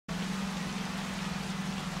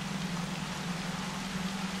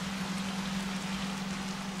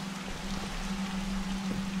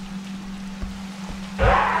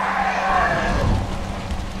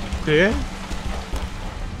¿Qué?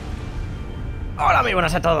 Hola, muy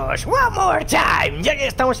buenas a todos. One more time. Ya que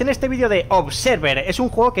estamos en este vídeo de Observer. Es un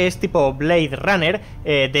juego que es tipo Blade Runner.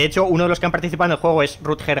 De hecho, uno de los que han participado en el juego es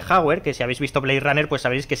Rutger Hauer, que si habéis visto Blade Runner, pues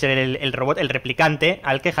sabéis que es el robot, el replicante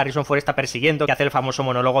al que Harrison Ford está persiguiendo, que hace el famoso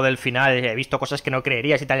monólogo del final. He visto cosas que no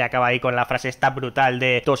creerías y tal, y acaba ahí con la frase esta brutal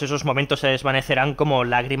de todos esos momentos se desvanecerán como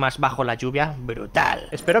lágrimas bajo la lluvia. Brutal.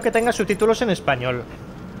 Espero que tenga subtítulos en español,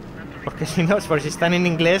 porque si no, por si están en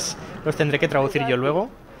inglés, los tendré que traducir yo luego.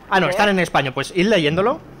 Ah, no, están en español, pues ir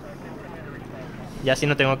leyéndolo. Y así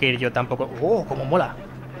no tengo que ir yo tampoco. ¡Oh, cómo mola!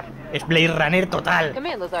 Es Blade Runner total.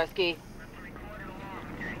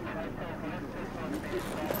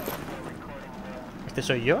 ¿Este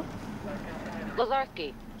soy yo?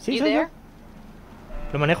 Sí, soy yo.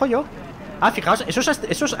 Lo manejo yo. Ah, fijaos,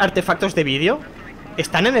 esos artefactos de vídeo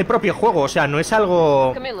están en el propio juego, o sea, no es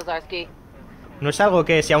algo... No es algo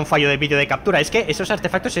que sea un fallo de vídeo de captura, es que esos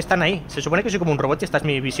artefactos están ahí. Se supone que soy como un robot y esta es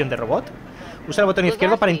mi visión de robot. Usa el botón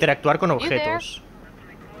izquierdo para interactuar con objetos.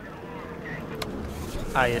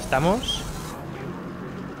 Ahí estamos.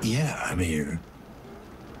 Yeah, I'm here.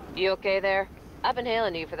 You okay there? I've been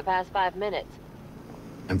hailing you for the past 5 minutes.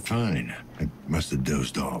 I'm fine. I must have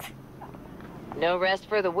dozed off. No rest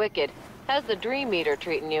for the wicked. How's the dream meter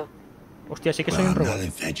treating you? Hostia, sí que soy un robot.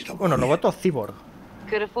 Bueno, robot o cyborg.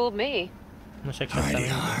 Could have fooled me. No sé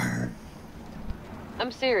exactamente.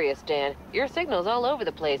 I'm serious, Dan. Your signal's all over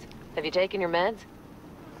the place. Have you taken your meds?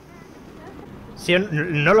 Sí,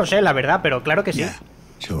 no lo sé, la verdad, pero claro que sí. Yeah,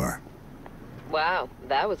 sure. Wow,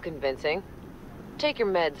 that was convincing. Take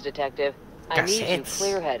your meds, detective. I need you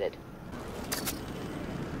clear-headed.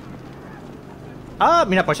 Ah,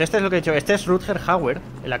 mira, pues este es lo que he hecho. Este es Rutger Hauer,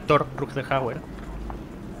 el actor Rutger Hauer.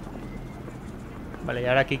 Vale, ¿y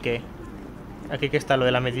ahora aquí qué? Aquí que está lo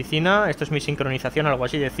de la medicina. Esto es mi sincronización, algo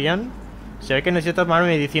así decían. Se ve que necesito tomar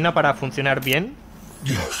medicina para funcionar bien.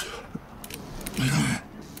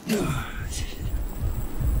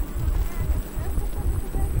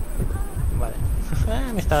 Vale.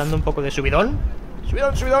 Me está dando un poco de subidón.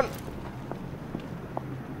 Subidón, subidón.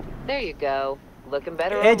 There you go. Looking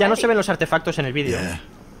better Ya no se ven los artefactos en el vídeo. Yeah,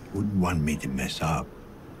 wouldn't want me to mess up.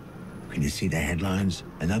 Can you see the headlines?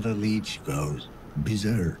 Another leech goes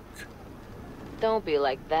berserk. Don't be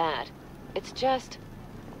like that. It's just...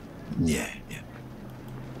 Yeah.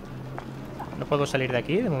 No puedo salir de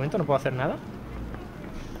aquí, de momento no puedo hacer nada.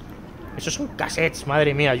 Esos son cassettes,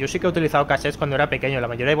 madre mía. Yo sí que he utilizado cassettes cuando era pequeño. La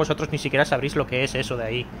mayoría de vosotros ni siquiera sabréis lo que es eso de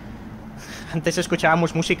ahí. Antes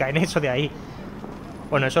escuchábamos música en eso de ahí.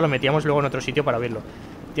 Bueno, eso lo metíamos luego en otro sitio para verlo.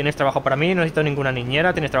 ¿Tienes trabajo para mí? No necesito ninguna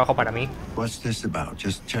niñera. ¿Tienes trabajo para mí? What's this about?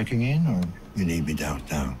 Just checking in, or you need me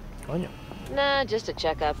downtown? Coño. Nah, just a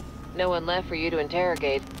checkup. No one left for you to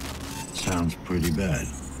interrogate. Sounds pretty bad.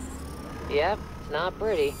 Yep, it's not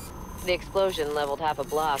pretty. The explosion leveled half a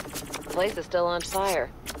block. The place is still on fire.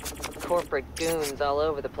 Corporate goons all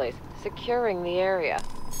over the place, securing the area.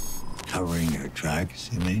 Covering your tracks,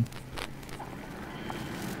 you mean?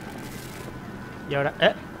 Y ahora...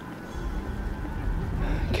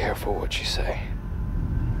 Careful what you say.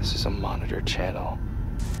 This is a monitor channel.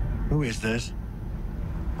 Who is this?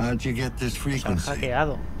 How'd you get this frequency? Se han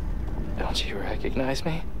hackeado. Don't you recognize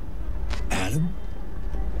me? Adam?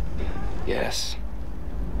 Yes.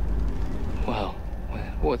 Well,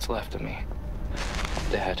 what's left of me?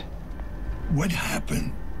 Dad. What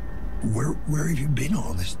happened? Where have you been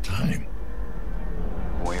all this time?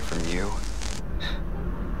 Away from you?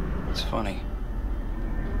 It's funny.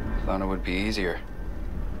 I thought it would be easier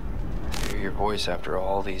to hear your voice after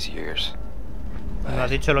all these years. No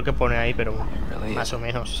has dicho lo que pone ahí, pero Really más o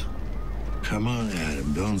menos. Come on,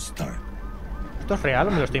 Adam, don't start. ¿Esto es real o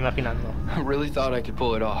me lo estoy imaginando? I really thought I could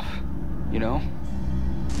pull it off, you know?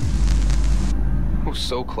 I was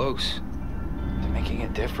so close to making a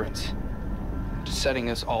difference, to setting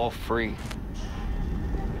us all free.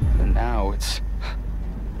 And now it's...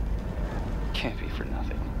 can't be for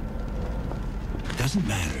nothing. Doesn't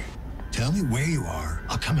matter. Tell me where you are.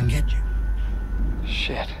 I'll come and get you.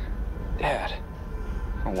 Shit. Dad.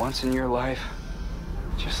 For once in your life,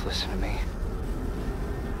 just listen to me.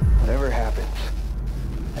 Whatever happens,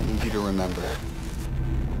 I need you to remember,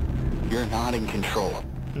 you're not in control.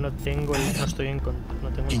 No tengo... No estoy en...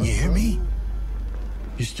 No tengo... Can you hear me?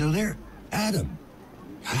 You still there? Adam?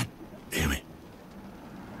 God damn it.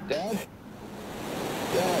 Dad?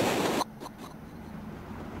 Dad?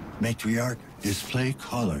 Matriarch, display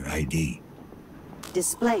caller ID.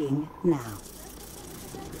 Displaying now.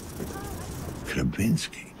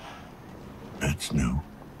 Krabinsky. That's new.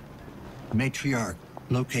 Matriarch,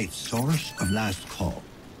 locate source of last call.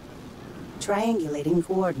 Triangulating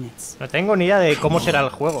coordinates. No tengo ni idea de cómo será el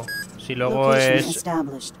juego. Si luego es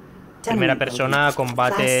primera persona,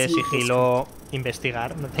 combate, sigilo,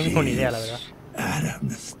 investigar. No tengo ni idea, la verdad.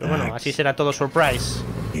 Pero bueno, así será todo surprise.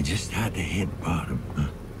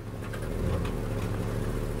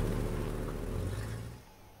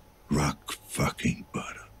 Rock fucking bottom.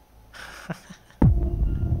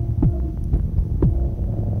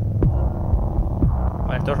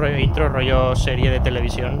 Vale, esto es rollo intro, rollo serie de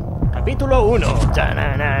televisión. Capítulo 1.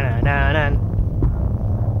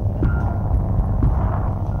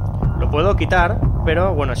 Lo puedo quitar,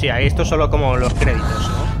 pero bueno, sí, ahí esto es solo como los créditos,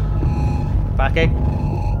 ¿no? Para que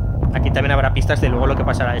aquí también habrá pistas de luego lo que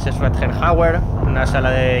pasará. Ese es RAZER, una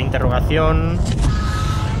sala de interrogación.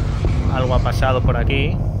 Algo ha pasado por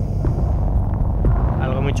aquí.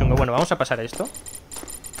 Algo muy chungo. Bueno, vamos a pasar esto.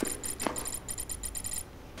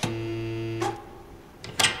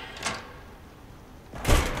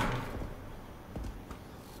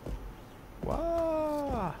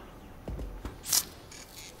 ¡Guau!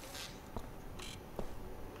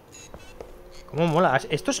 ¿Cómo mola?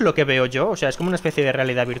 ¿Esto es lo que veo yo? O sea, es como una especie de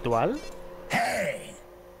realidad virtual.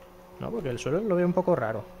 No, porque el suelo lo veo un poco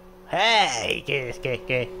raro. ¡Hey!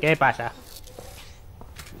 ¿Qué pasa?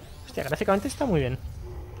 Hostia, gráficamente está muy bien.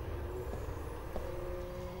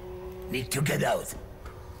 Need to get out.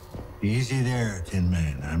 Easy there, Tin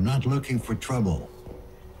Man. I'm not looking for trouble.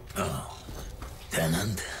 Oh,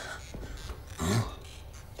 Tenant.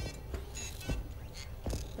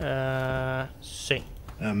 Sí.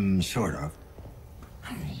 Sort of.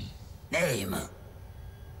 Name.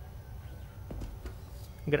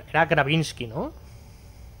 Era Gravinsky, ¿no?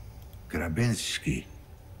 Grabinsky.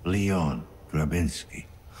 Leon Grabinsky.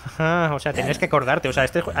 O sea, tenías que acordarte. O sea,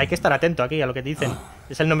 hay que estar atento aquí a lo que dicen.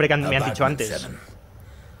 Es el nombre que me han dicho antes.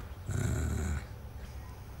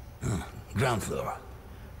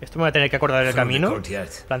 Esto me voy a tener que acordar del camino.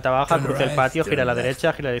 Planta baja, cruza el patio, gira a la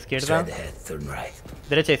derecha, gira a la izquierda.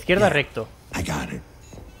 Derecha, izquierda, recto.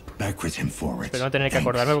 Espero no tener que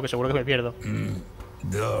acordarme porque seguro que me pierdo.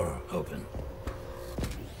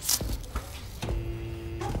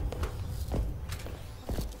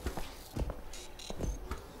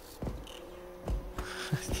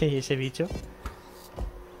 Sí, ese bicho.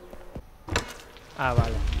 Ah,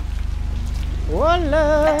 vale.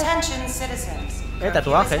 ¡Hola!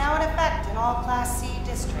 Tatuajes.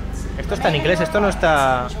 Esto está en inglés, esto no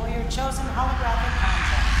está...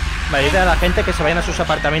 Vale, dice a la gente que se vayan a sus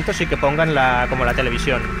apartamentos y que pongan como la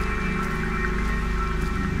televisión.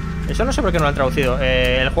 Eso no sé por qué no lo han traducido.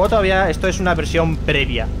 El juego todavía... Esto es una versión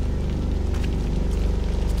previa.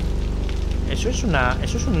 Eso es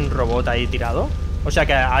un robot ahí tirado. O sea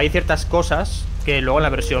que hay ciertas cosas que luego en la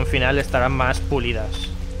versión final estarán más pulidas.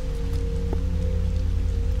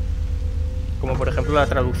 Como por ejemplo la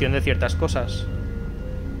traducción de ciertas cosas.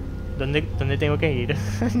 ¿Dónde tengo que ir?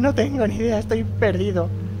 No tengo ni idea, estoy perdido.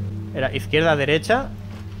 Era izquierda, derecha.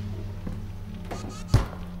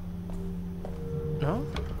 ¿No?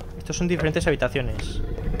 Estos son diferentes habitaciones.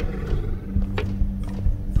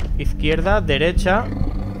 Izquierda, derecha.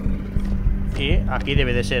 Y aquí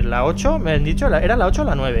debe de ser la 8. ¿Me han dicho? ¿Era la 8 o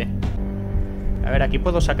la 9? A ver, aquí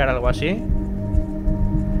puedo sacar algo así.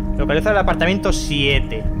 Localiza el apartamento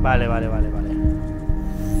 7. Vale.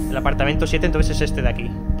 El apartamento 7 entonces es este de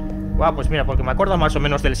aquí. Guau, pues mira, porque me acuerdo más o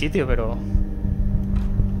menos del sitio, pero...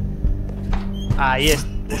 Ahí es.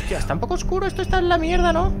 Hostia, está un poco oscuro. Esto está en la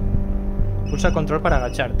mierda, ¿no? Pulsa el control para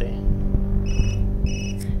agacharte.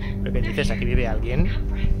 ¿Pero qué dices? ¿Aquí vive alguien?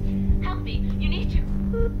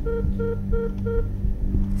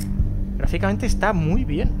 Gráficamente está muy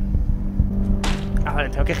bien. Ah, vale,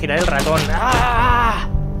 tengo que girar el ratón. ¡Ah!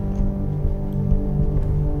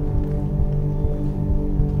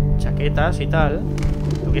 Chaquetas y tal.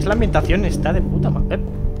 Lo que es la ambientación está de puta madre.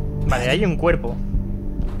 Vale, hay un cuerpo.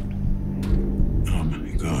 Oh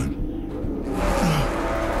my god.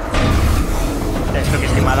 ¿Esto que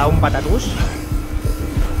es que me ha dado un patatús?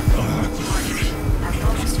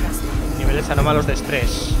 Niveles anómalos de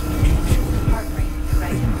estrés.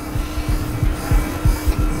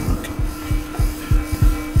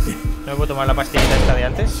 ¿No me puedo tomar la pastillita esta de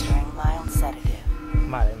antes?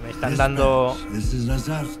 Vale, me están dando... Me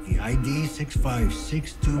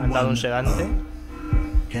han dado un sedante.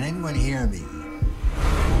 Can anyone hear me?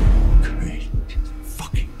 Great.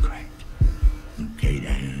 Fucking great. Okay,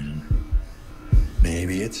 Dan.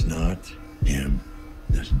 Maybe it's not him.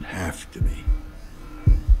 Doesn't have to be.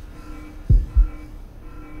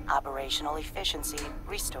 Operational efficiency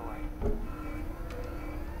restored.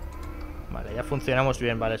 Vale, ya funcionamos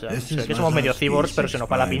bien, vale. Es que somos medio cyborgs, pero se nos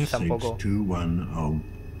va la pinza un poco.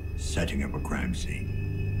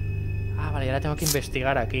 Ah, vale, ahora tengo que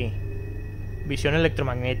investigar aquí. Visión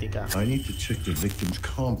electromagnética. I need to check the victim's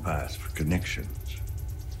compass for connections.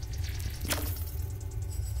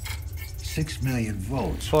 6 million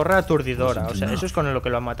volts. Porra aturdidora. O sea, ¿eso es con lo que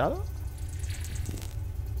lo han matado?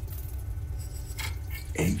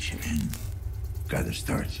 HN. Gotta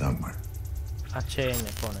start somewhere. HN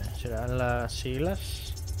pone. ¿Serán las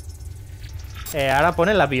siglas? Ahora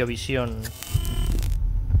pone la biovisión.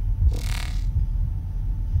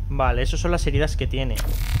 Vale, esas son las heridas que tiene.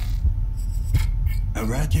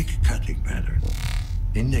 Erratic cutting pattern,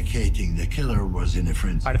 indicating the killer was in a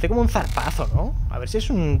frenzy. Parece como un zarpazo, ¿no? A ver si es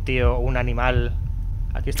un tío o un animal.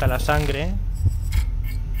 Aquí está la sangre.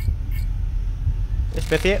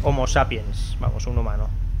 Especie Homo sapiens. Vamos, un humano.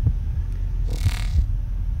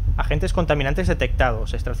 Agentes contaminantes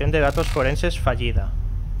detectados. Extracción de datos forenses fallida.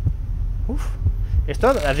 Uf.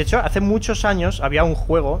 Esto, de hecho, hace muchos años había un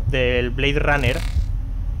juego del Blade Runner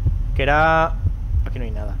que era... Aquí no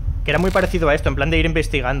hay nada. Que era muy parecido a esto, en plan de ir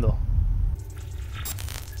investigando.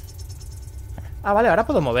 Ah, vale, ahora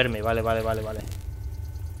puedo moverme. Vale.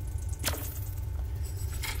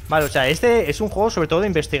 Vale, o sea, este es un juego sobre todo de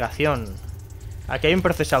investigación. Aquí hay un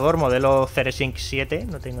procesador modelo Ceresync 7,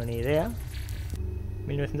 no tengo ni idea.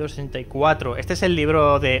 1984. Este es el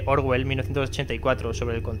libro de Orwell, 1984,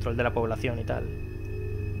 sobre el control de la población y tal.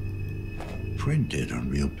 Printed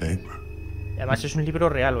on real paper. Además es un libro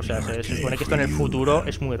real, o sea, se supone que esto en el futuro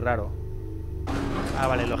es muy raro. Ah,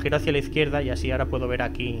 vale, lo giro hacia la izquierda y así ahora puedo ver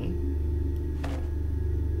aquí.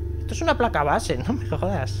 Esto es una placa base, no me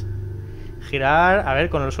jodas. Girar, a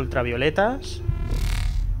ver, con los ultravioletas.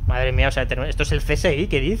 Madre mía, o sea, esto es el CSI,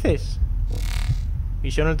 ¿qué dices?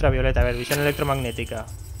 Visión ultravioleta, a ver, visión electromagnética.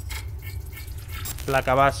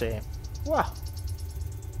 Placa base. ¡Guau!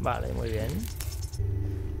 Vale, muy bien.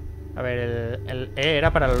 A ver, el E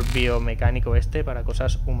era para el biomecánico este, para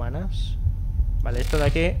cosas humanas. Vale, esto de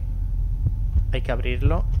aquí hay que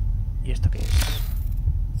abrirlo. ¿Y esto qué es?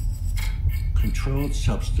 Controlled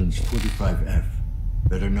substance 45F,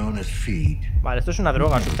 better known as feed. Vale, esto es una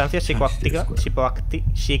droga, sustancia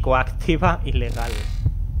psicoactiva ilegal.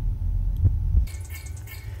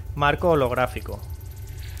 Marco holográfico.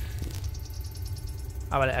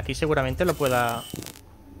 Ah, vale, aquí seguramente lo pueda...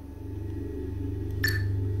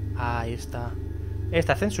 Ahí está.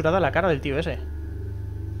 Está censurada la cara del tío ese.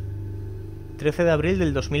 13 de abril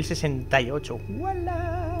del 2068.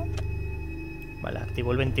 ¡Wala! Vale,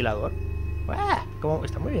 activo el ventilador. ¡Uah! ¿Cómo?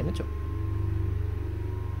 Está muy bien hecho.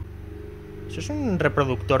 ¿Eso es un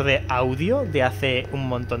reproductor de audio de hace un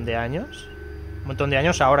montón de años? Un montón de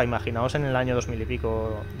años ahora, imaginaos en el año 2000 y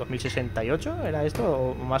pico. ¿2068 era esto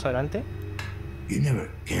o más adelante? You never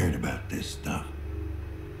cared about this stuff.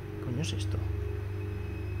 ¿Qué coño es esto?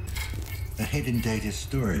 A hidden data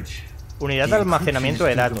storage. Unidad de almacenamiento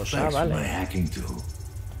de datos. Ah, vale.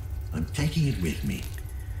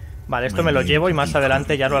 Vale, esto me lo llevo y más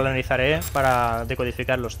adelante ya lo analizaré para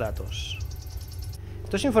decodificar los datos.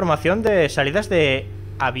 Esto es información de salidas de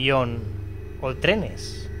avión o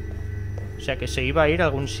trenes. O sea que se iba a ir a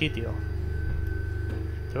algún sitio.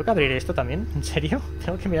 ¿Tengo que abrir esto también? ¿En serio?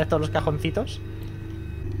 ¿Tengo que mirar todos los cajoncitos?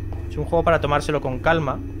 Es un juego para tomárselo con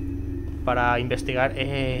calma. Para investigar...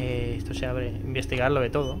 esto se abre. Investigarlo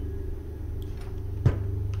de todo.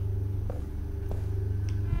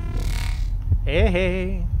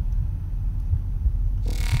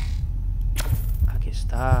 Aquí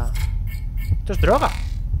está. Esto es droga.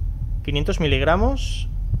 500 miligramos.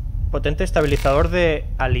 Potente estabilizador de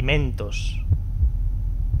alimentos.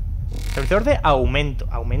 Estabilizador de aumento.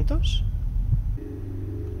 ¿Aumentos?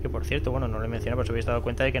 Que por cierto, bueno, no lo he mencionado, pero os habéis dado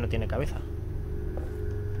cuenta de que no tiene cabeza.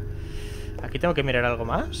 Aquí tengo que mirar algo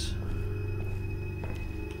más.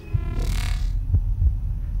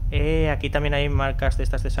 Aquí también hay marcas de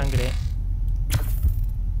estas de sangre.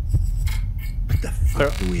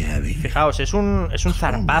 Pero, fijaos, es un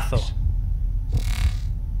zarpazo.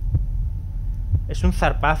 Es un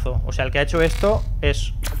zarpazo. O sea, el que ha hecho esto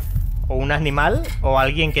es o un animal o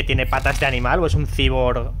alguien que tiene patas de animal, o es un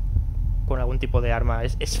cyborg con algún tipo de arma.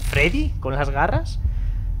 ¿Es Freddy con las garras?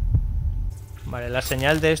 Vale, la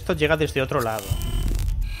señal de esto llega desde otro lado.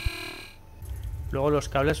 Luego los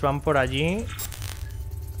cables van por allí.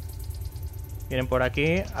 Vienen por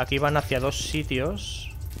aquí. Aquí van hacia dos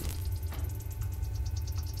sitios.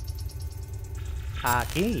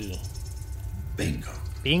 Aquí. Bingo.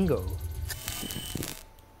 Bingo.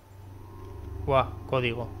 Guau,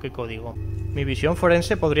 código. ¿Qué código? Mi visión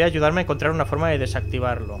forense podría ayudarme a encontrar una forma de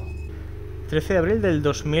desactivarlo. 13 de abril del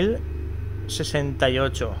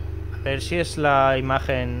 2068. A ver si es la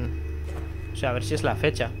imagen... O sea, a ver si es la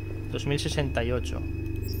fecha. 2068.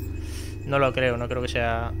 No lo creo, no creo que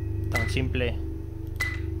sea tan simple.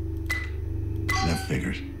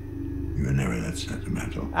 figures. You were never that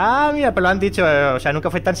sentimental. Ah, mira, pero lo han dicho, o sea, nunca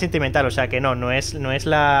fue tan sentimental, o sea que no es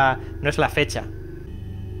la fecha.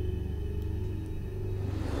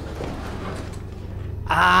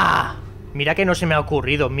 ¡Ah! Mira que no se me ha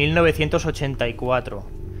ocurrido, 1984.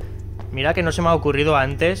 Mira que no se me ha ocurrido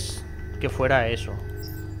antes que fuera eso.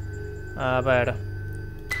 A ver.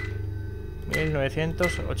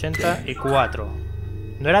 1984.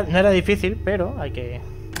 No era difícil, pero hay que...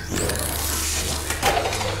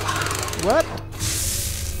 ¿What?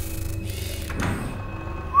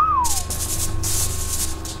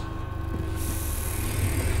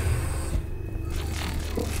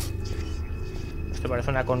 Esto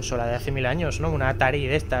parece una consola de hace 1000 años, ¿no? Una Atari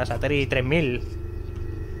de estas, Atari 3000.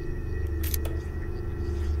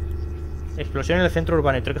 Explosión en el centro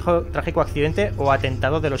urbano y trágico accidente o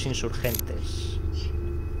atentado de los insurgentes.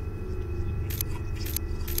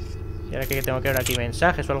 Y ahora que tengo que ver aquí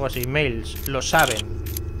mensajes o algo así, mails, lo saben.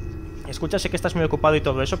 Escucha, sé que estás muy ocupado y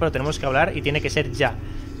todo eso, pero tenemos que hablar y tiene que ser ya.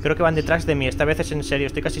 Creo que van detrás de mí, esta vez es en serio.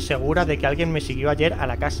 Estoy casi segura de que alguien me siguió ayer a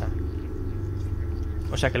la casa.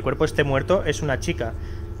 O sea, que el cuerpo esté muerto es una chica.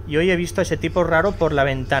 Y hoy he visto a ese tipo raro por la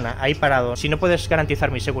ventana, ahí parado. Si no puedes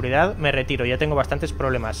garantizar mi seguridad, me retiro, ya tengo bastantes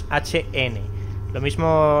problemas. HN. Lo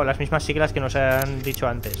mismo, las mismas siglas que nos han dicho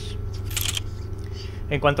antes.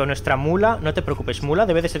 En cuanto a nuestra mula, no te preocupes, mula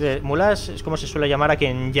debe de ser... Mula es como se suele llamar a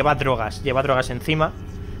quien lleva drogas encima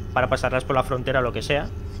para pasarlas por la frontera o lo que sea.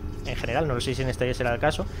 En general, no sé si en este día será el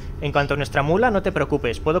caso. En cuanto a nuestra mula, no te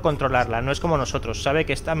preocupes, puedo controlarla, no es como nosotros. Sabe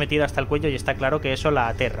que está metida hasta el cuello y está claro que eso la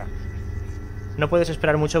aterra. No puedes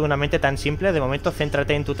esperar mucho de una mente tan simple. De momento,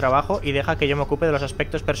 céntrate en tu trabajo y deja que yo me ocupe de los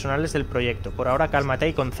aspectos personales del proyecto. Por ahora, cálmate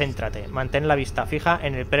y concéntrate. Mantén la vista fija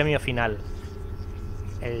en el premio final.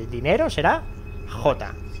 ¿El dinero será?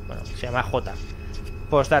 J. Bueno, se llama J.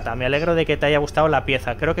 Postdata, me alegro de que te haya gustado la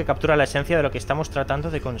pieza. Creo que captura la esencia de lo que estamos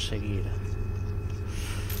tratando de conseguir.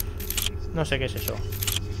 No sé qué es eso.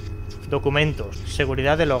 Documentos.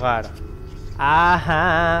 Seguridad del hogar.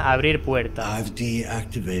 Ajá, abrir puerta. I've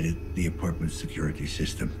deactivated the apartment security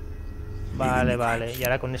system. Vale, vale. Y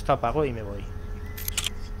ahora con esto apago y me voy.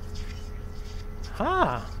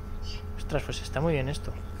 Ah. Ostras, pues está muy bien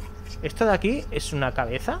esto. ¿Esto de aquí es una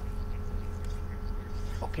cabeza?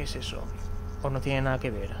 ¿O qué es eso? ¿O no tiene nada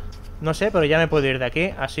que ver? No sé, pero ya me puedo ir de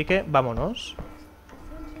aquí, así que vámonos.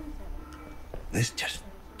 This just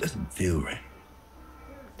doesn't feel right.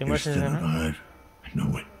 Tengo You're ese... still alive. I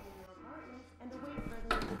know it.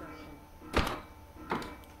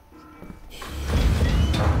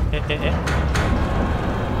 ¿Qué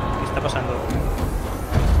está pasando?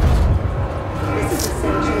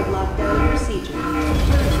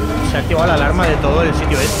 ¿Se ha activado la alarma de todo el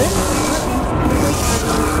sitio este?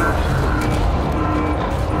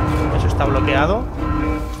 Eso está bloqueado.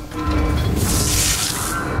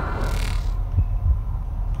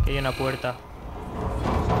 Aquí hay una puerta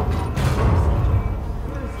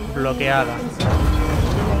bloqueada.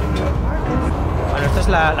 Bueno, esta es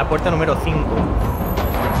la puerta número 5.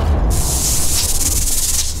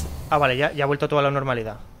 Ah, vale, ya ha vuelto toda la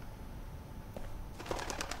normalidad.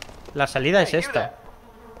 La salida es esta.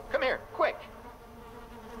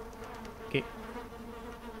 ¿Qué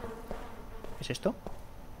es esto?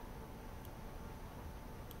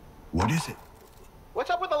 What is it? What's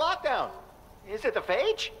up with the lockdown? Is it the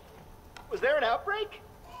phage? Was there an outbreak?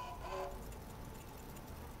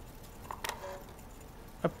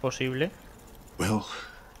 Es posible. Well,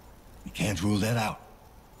 we can't rule that out.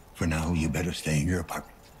 For now, you better stay in your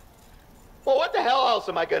apartment. Well, what the hell else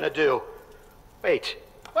am I gonna do? Wait,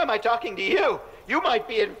 why am I talking to you? You might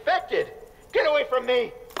be infected. Get away from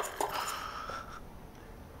me.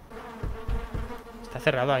 ¿Está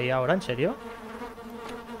cerrado ahí ahora? ¿En serio?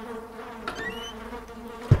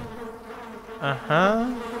 Ajá.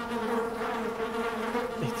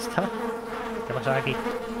 ¿Está? ¿Qué pasa aquí?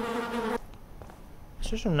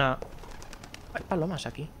 Eso es una... Hay palomas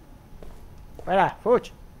aquí. ¡Fuera!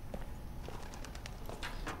 ¡Fuch!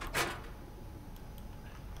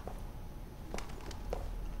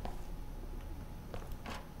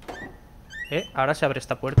 Ahora se abre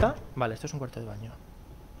esta puerta. Vale, esto es un cuarto de baño.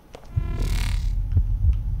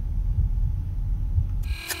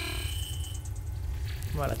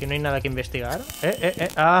 Vale, aquí no hay nada que investigar.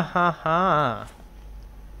 Ajá.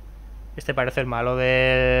 Este parece el malo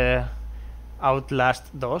de Outlast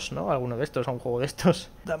 2, ¿no? Alguno de estos, un juego de estos.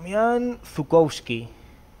 Damián Zukowski.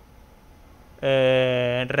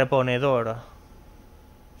 Reponedor.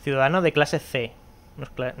 Ciudadano de clase C.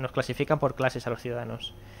 Nos clasifican por clases a los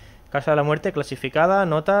ciudadanos. Causa de la muerte clasificada,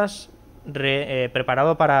 notas,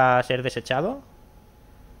 preparado para ser desechado.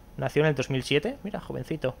 Nació en el 2007, mira,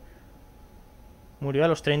 jovencito. Murió a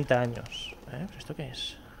los 30 años. ¿Esto qué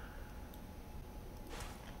es?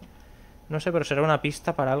 No sé, pero será una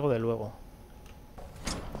pista para algo de luego.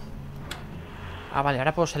 Ah, vale,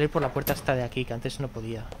 ahora puedo salir por la puerta esta de aquí, que antes no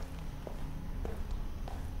podía.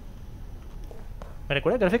 Me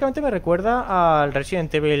recuerda, gráficamente me recuerda al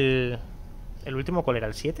Resident Evil. ¿El último cuál era?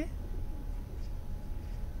 ¿El 7?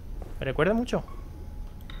 Me recuerda mucho.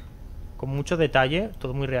 Con mucho detalle,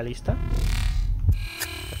 todo muy realista.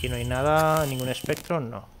 Aquí no hay nada, ningún espectro,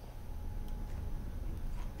 no.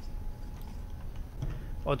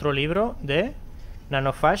 Otro libro de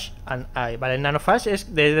Nanophage and I. Vale, el Nanophage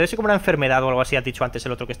es debe ser como una enfermedad o algo así, ha dicho antes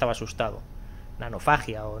el otro que estaba asustado.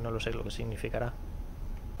 Nanofagia o no lo sé lo que significará.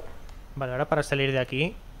 Vale, ahora para salir de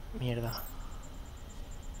aquí. Mierda.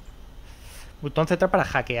 Botón Z para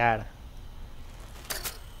hackear.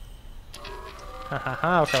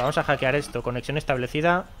 Jajaja, o sea, vamos a hackear esto. Conexión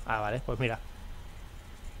establecida. Ah, vale, pues mira.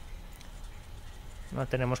 No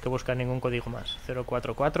tenemos que buscar ningún código más.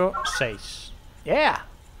 0446. ¡Yeah!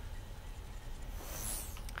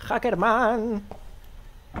 ¡Hackerman!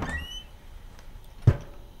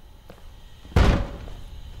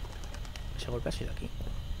 Ese golpe ha sido aquí.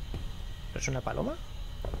 ¿Pero es una paloma?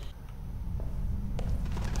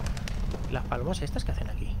 ¿Las palomas estas qué hacen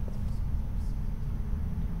aquí?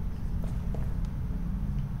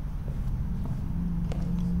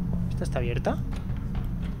 ¿Esta está abierta?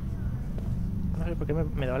 No sé por qué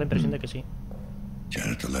me daba la impresión de que sí.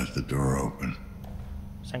 Janitor left the door open.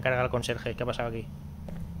 Se ha encargado el conserje. ¿Qué ha pasado aquí?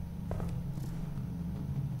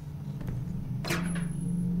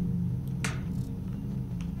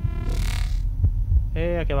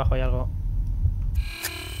 Aquí abajo hay algo.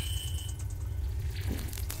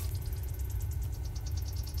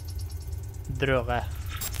 Droga.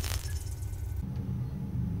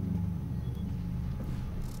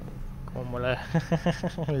 Como mola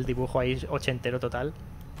el dibujo ahí ochentero total.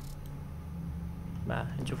 Va,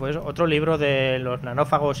 enchufo eso. Otro libro de los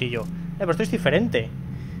nanófagos y yo. Pero esto es diferente.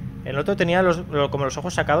 El otro tenía como los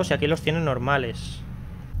ojos sacados y aquí los tiene normales.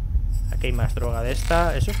 Aquí hay más droga de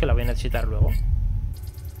esta. Eso es que la voy a necesitar luego.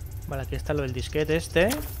 Vale, aquí está lo del disquete este.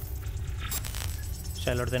 O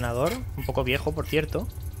sea, el ordenador. Un poco viejo, por cierto.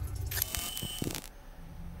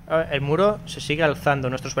 El muro se sigue alzando.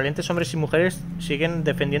 Nuestros valientes hombres y mujeres siguen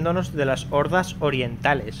defendiéndonos de las hordas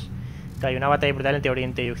orientales. Hay una batalla brutal entre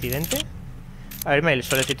Oriente y Occidente. A ver, mail,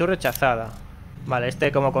 solicitud rechazada. Vale,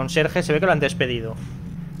 este como conserje se ve que lo han despedido.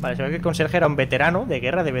 Vale, se ve que el conserje era un veterano de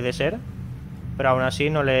guerra, debe de ser. Pero aún así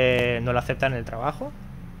no le aceptan el trabajo.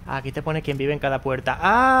 Aquí te pone quién vive en cada puerta.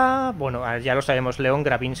 Ah, bueno, ya lo sabemos, León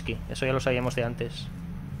Gravinsky. Eso ya lo sabíamos de antes.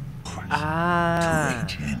 Ah,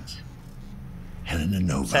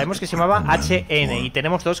 sabemos que se llamaba HN y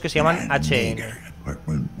tenemos dos que se llaman HN.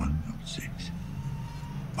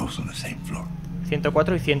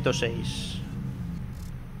 104 y 106.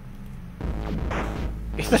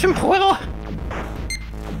 ¿Esto es un juego?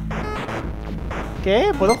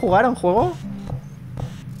 ¿Qué? ¿Puedo jugar a un juego?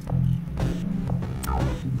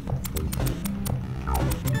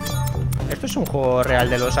 Esto es un juego real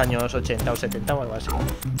de los años 80 o 70 o algo así.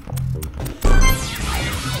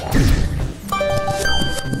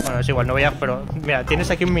 Bueno, es igual, no voy a... Pero, mira, tienes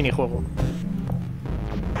aquí un minijuego.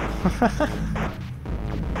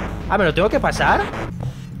 Ah, ¿me lo tengo que pasar?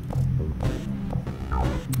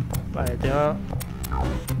 Vale, tengo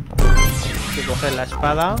que coger la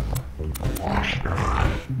espada.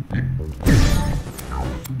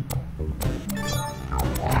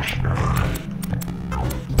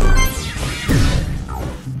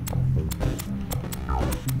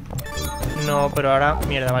 No, pero ahora...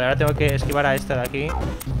 Mierda, vale, ahora tengo que esquivar a esta de aquí.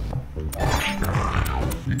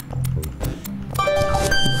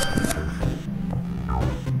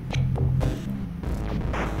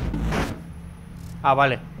 Ah,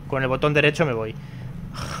 vale. Con el botón derecho me voy.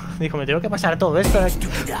 Dijo, me tengo que pasar todo esto de aquí.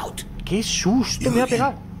 ¡Qué susto me ha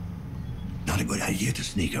pegado! Not a good idea to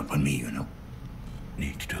sneak up on me, you know.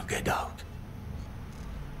 Need to get out.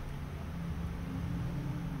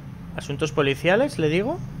 Asuntos policiales, le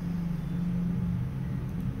digo.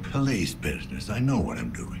 Police business. I know what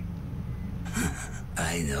I'm doing.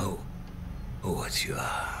 I know what you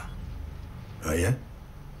are. Oh, yeah?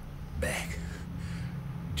 Back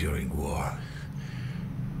during war,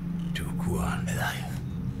 took one alive.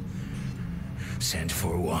 Sent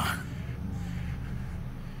for one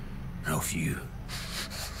of you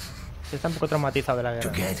Está un poco traumatizado de la to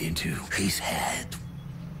guerra. get into his head.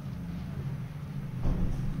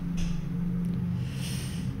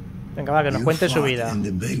 Venga, va, que nos cuente su vida. In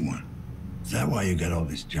the big one. Is that why you got all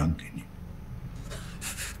this junk in you?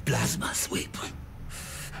 Plasma sweep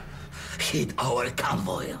hit our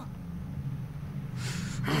convoy.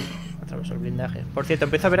 Atravesó el blindaje. Por cierto,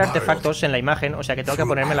 empiezo a ver artefactos en la imagen, o sea que tengo que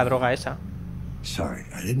ponerme la droga esa. Sorry,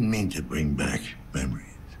 I didn't mean to bring back memories.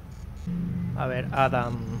 A ver,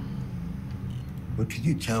 Adam. What could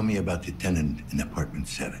you tell me about the tenant in apartment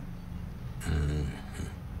 7?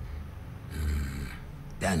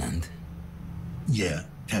 Tenant? Yeah,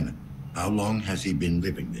 tenant. How long has he been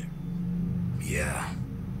living there? Yeah.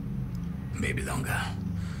 Maybe longer.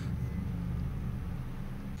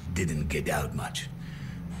 Didn't get out much.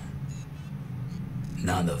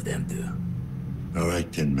 None of them do. All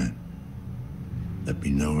right, Tin Man. Let me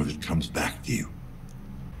know if it comes back to you.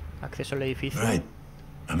 Acceso al edificio. All right,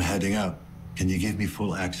 I'm heading out. Can you give me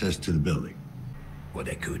full access to the building? What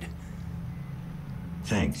I could.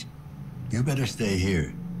 Thanks. You better stay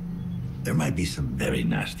here. There might be some very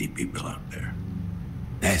nasty people out there.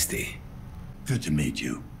 Nasty. Good to meet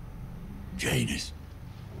you, Jadis.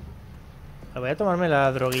 Voy a tomarme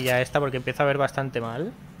la droguilla esta porque empieza a ver bastante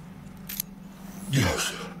mal.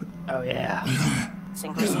 Yes. Oh yeah.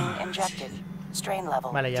 Synchrosine injected. Strain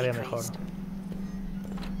level Vale, ya veo mejor. decreased.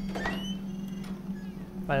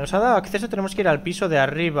 Vale, nos ha dado acceso, tenemos que ir al piso de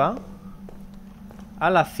arriba. A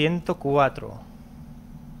la 104.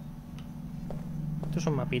 Esto es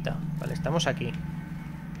un mapita. Vale, estamos aquí.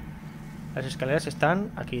 Las escaleras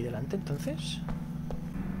están aquí delante, entonces.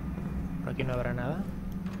 Por aquí no habrá nada.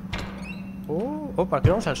 ¿Para qué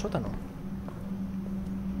vamos al sótano?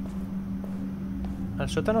 Al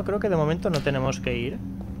sótano creo que de momento no tenemos que ir.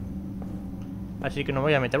 Así que no me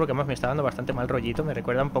voy a meter porque además me está dando bastante mal rollito. Me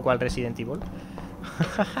recuerda un poco al Resident Evil.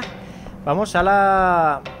 Vamos a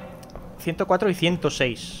la 104 y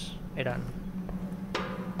 106 eran.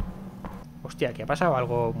 Hostia, aquí ha pasado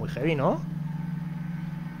algo muy heavy, ¿no?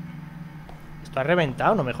 Esto ha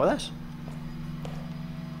reventado, no me jodas.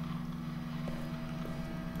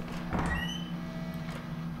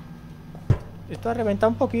 Esto ha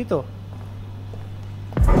reventado un poquito.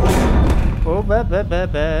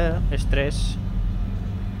 Estrés.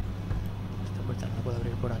 Esta puerta no la puedo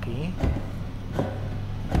abrir por aquí.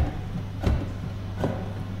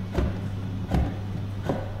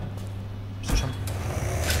 Estos son...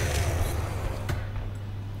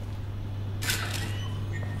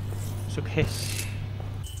 ¿Eso qué es?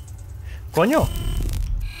 ¡Coño!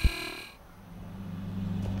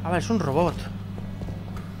 Ah, vale, es un robot.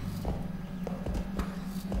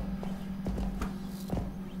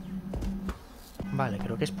 Vale,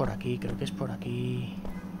 creo que es por aquí, creo que es por aquí.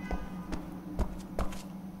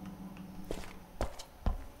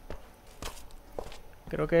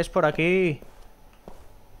 Creo que es por aquí.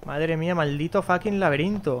 Madre mía, maldito fucking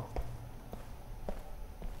laberinto.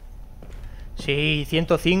 Sí,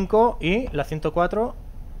 105 y la 104.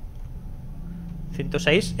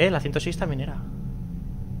 106, la 106 también era.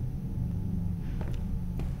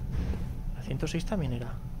 La 106 también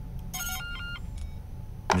era.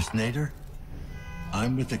 Miss Nader?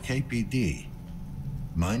 I'm with the KPD.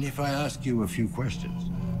 Mind if I ask you a few questions?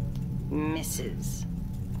 Mrs.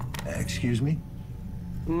 Excuse me?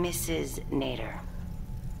 Mrs. Nader.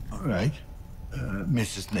 All right.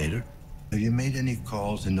 Mrs. Nader, have you made any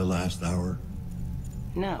calls in the last hour?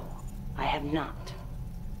 No, I have not.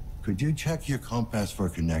 Could you check your compass for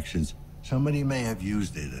connections? Somebody may have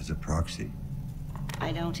used it as a proxy.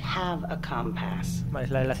 I don't have a compass. Vale,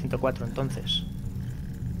 es la de la 104 entonces.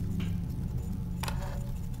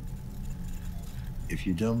 If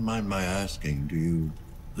you don't mind my asking, do you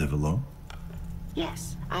live alone?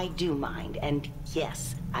 Yes, I do mind, and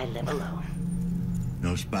yes, I live alone.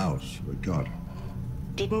 No spouse or daughter?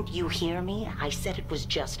 Didn't you hear me? I said it was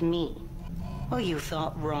just me. Well, you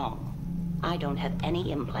thought wrong. I don't have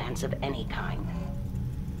any implants of any kind.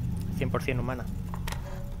 100% humana.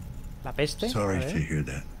 La peste. Sorry to hear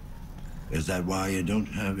that. Is that why you don't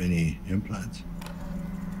have any implants?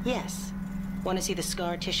 Yes. Want to see the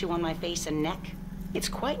scar tissue on my face and neck? It's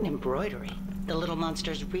quite an embroidery. The little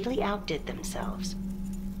monsters really outdid themselves.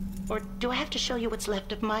 Or do I have to show you what's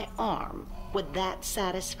left of my arm? Would that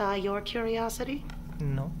satisfy your curiosity?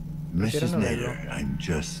 No. Mrs. no Nader, I'm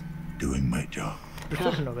just doing my job.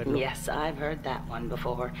 No verlo. Yes, I've heard that one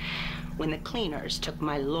before. When the cleaners took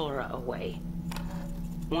my Laura away,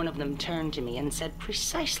 one of them turned to me and said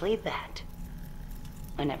precisely that.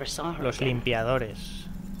 I never saw her Los again. limpiadores.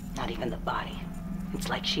 Not even the body. It's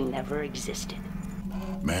like she never existed.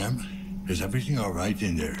 Ma'am, is everything all right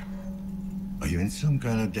in there? Are you in some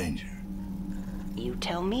kind of danger? You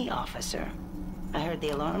tell me, officer. I heard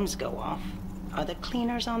the alarms go off. Are the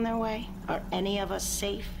cleaners on their way? Are any of us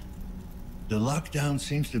safe? The lockdown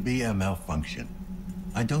seems to be a malfunction.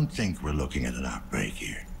 I don't think we're looking at an outbreak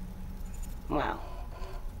here. Well,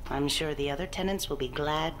 I'm sure the other tenants will be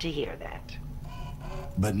glad to hear that.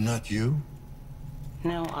 But not you?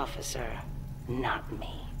 No, officer. Not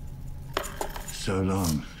me. So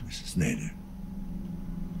long, Mrs. Nader.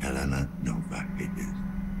 Helena Novak it is.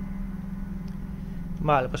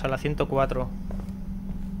 Vale, pues a la 104.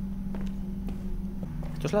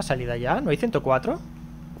 ¿Esto es la salida ya? ¿No hay 104?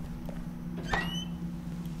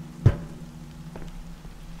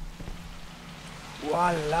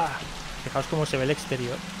 ¡Wala! Fijaos cómo se ve el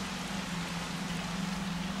exterior.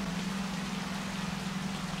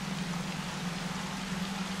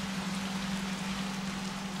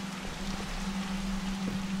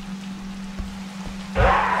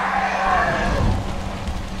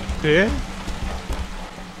 ¿Qué?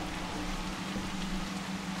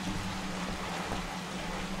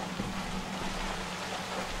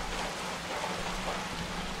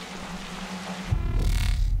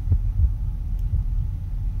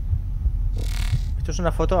 Esto es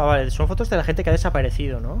una foto... Ah, vale, son fotos de la gente que ha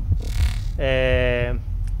desaparecido, ¿no?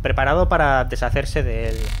 Preparado para deshacerse de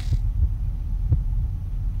él.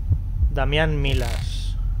 Damián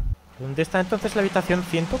Milas. ¿Dónde está entonces la habitación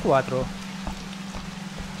 104?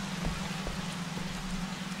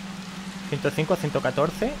 105 a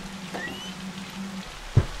 114.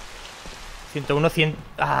 101,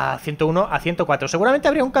 101 a 104. Seguramente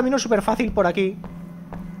habría un camino súper fácil por aquí.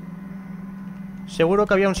 Seguro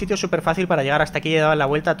que había un sitio súper fácil para llegar hasta aquí y dar la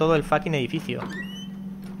vuelta a todo el fucking edificio.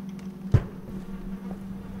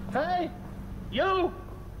 Hey, you!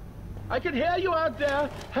 I can hear you out there.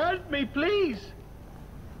 Help me, please.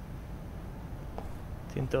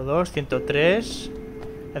 102, 103.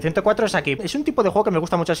 El 104 es aquí. Es un tipo de juego que me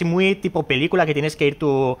gusta mucho, así muy tipo película, que tienes que ir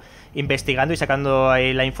tú investigando y sacando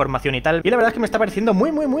ahí la información y tal. Y la verdad es que me está pareciendo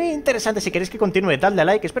muy interesante. Si queréis que continúe, dadle a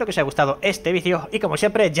like. Espero que os haya gustado este vídeo. Y como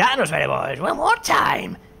siempre, ya nos veremos. One more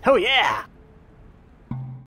time. Oh yeah.